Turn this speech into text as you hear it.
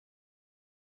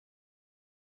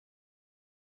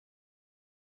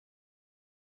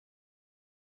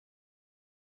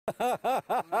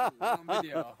On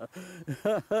video.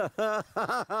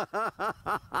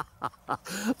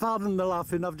 Pardon the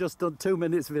laughing, I've just done 2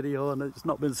 minutes video and it's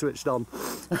not been switched on.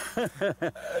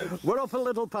 We're up at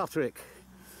Little Patrick.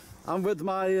 I'm with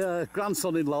my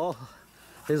grandson-in-law.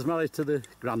 He's married to the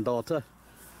granddaughter.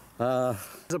 He's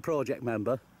a project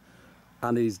member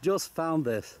and he's just found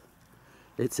this.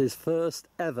 It's his first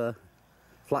ever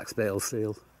Flax Bale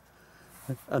seal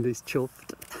and he's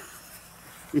chuffed.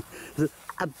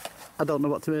 I don't know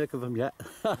what to make of him yet.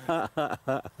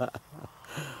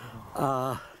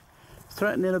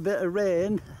 Threatening a bit of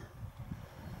rain,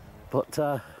 but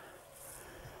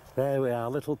there we are,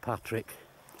 Little Patrick.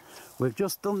 We've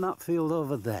just done that field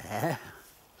over there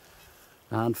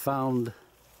and found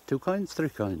 2 coins, 3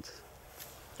 coins.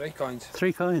 3 coins.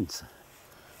 3 coins.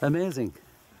 Amazing.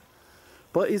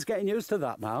 But he's getting used to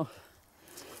that now.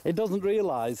 He doesn't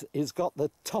realise he's got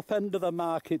the top end of the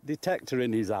market detector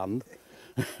in his hand.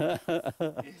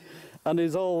 And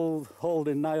he's all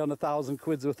holding nigh on 1,000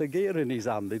 quid's worth of gear in his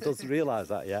hand. He doesn't realise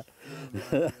that yet.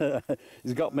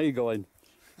 He's got me going,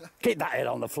 keep that head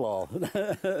on the floor.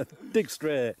 Dig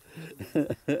straight.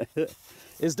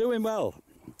 He's doing well.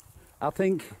 I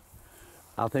think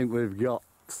we've got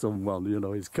someone, you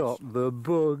know, he's caught the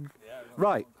bug.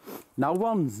 Right, now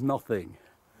one's nothing.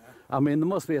 I mean, there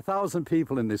must be 1,000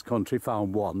 people in this country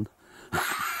found one.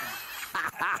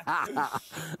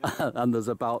 And there's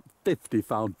about 50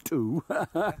 found 2.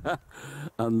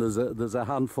 And there's a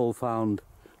handful found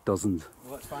dozens.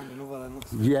 Well, let's find another then.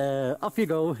 Yeah, off you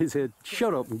go. He said,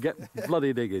 shut up and get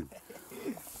bloody digging.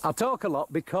 I talk a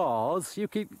lot because you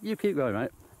keep going,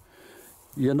 right?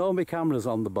 You know my camera's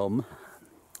on the bum.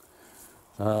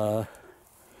 Off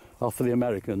for the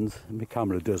Americans, my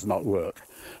camera does not work.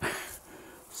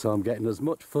 So I'm getting as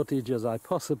much footage as I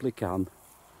possibly can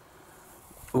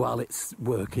while it's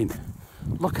working.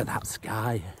 Look at that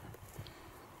sky.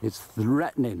 It's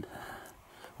threatening.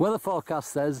 Weather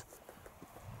forecast says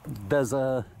there's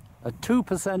a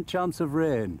 2% chance of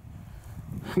rain.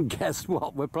 Guess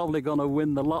what? We're probably going to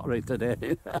win the lottery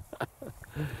today.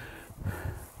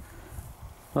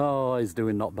 Oh, he's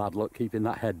doing not bad luck keeping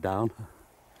that head down.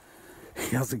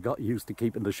 He hasn't got used to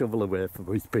keeping the shovel away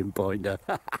from his pinpointer.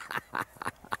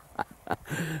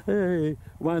 Hey,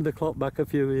 wind the clock back a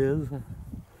few years.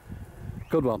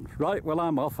 Good one. Right, well,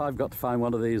 I'm off. I've got to find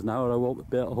one of these now or I won't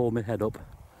be able to hold my head up.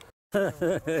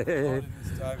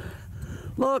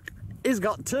 Look, he's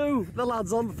got 2. The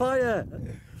lad's on fire.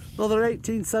 Another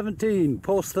 1817,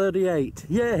 post 38.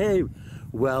 Yay!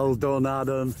 Well done,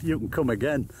 Adam. You can come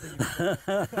again.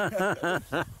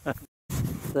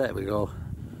 There we go.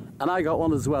 And I got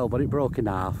one as well, but it broke in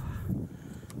half.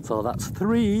 So that's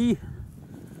 3.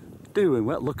 Doing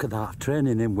well. Look at that.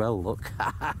 Training him well, look.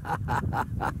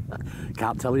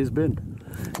 Can't tell he's been.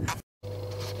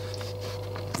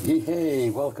 Hey,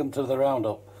 welcome to the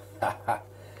roundup.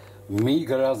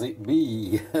 Meagre as it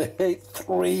be.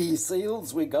 3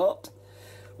 seals we got.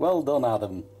 Well done,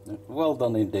 Adam. Well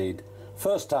done indeed.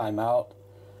 First time out.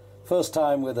 First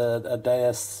time with a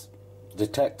Deus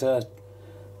detector.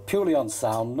 Purely on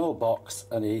sound, no box,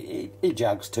 and he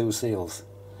jags 2 seals.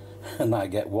 And I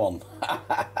get 1.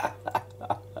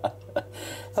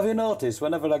 Have you noticed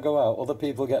whenever I go out other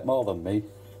people get more than me?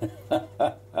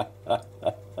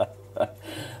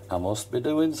 I must be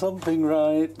doing something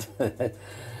right.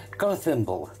 Got a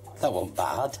thimble. That wasn't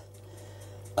bad.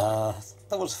 That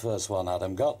was the first one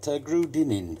Adam got.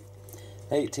 Georgian,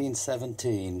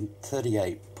 1817,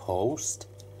 38 post.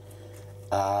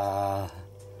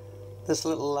 This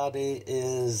little laddie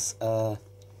is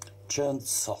Georgian.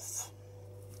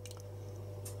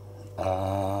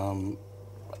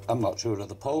 I'm not sure of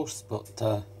the post, but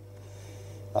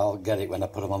I'll get it when I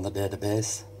put them on the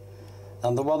database.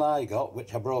 And the one I got,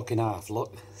 which I broke in half,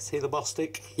 look, see the boss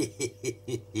stick?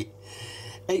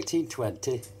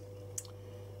 1820,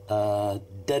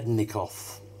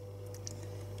 Dednikoff.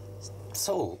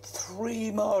 Sold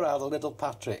 3 more out of Little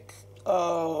Patrick.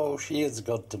 Oh, she is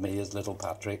good to me, is Little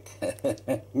Patrick.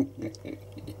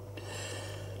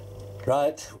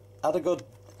 Right, had a good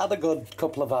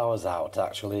couple of hours out,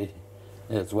 actually.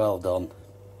 It's well done.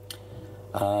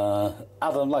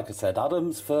 Adam, like I said,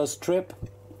 Adam's first trip,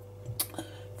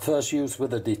 first use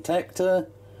with a detector.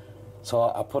 So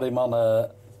I put him on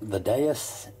the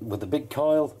Deus with a big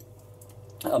coil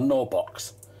and no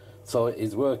box. So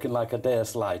he's working like a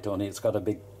Deus light, only it's got a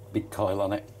big coil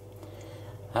on it.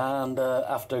 And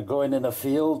after going in a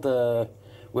field,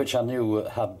 which I knew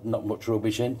had not much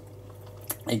rubbish in,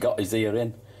 he got his ear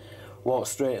in, walked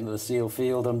straight into the seal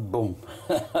field and boom,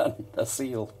 a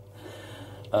seal.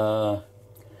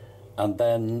 And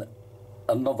then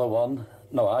another one,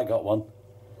 no, I got one,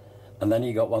 and then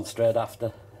you got one straight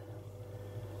after.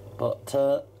 But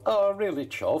oh, really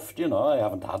chuffed, you know. I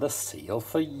haven't had a seal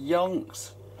for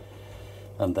yonks.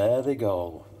 And there they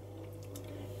go.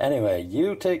 Anyway,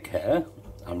 you take care.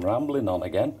 I'm rambling on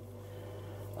again.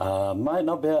 Might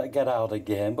not be able to get out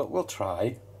again, but we'll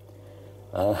try.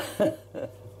 You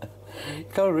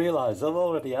gotta realise I've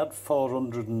already had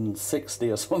 460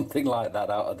 or something like that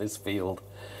out of this field.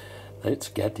 It's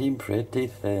getting pretty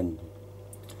thin.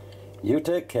 You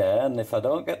take care, and if I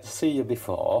don't get to see you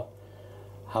before,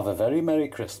 have a very Merry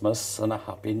Christmas and a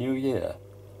Happy New Year.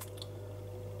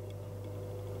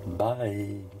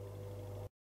 Bye.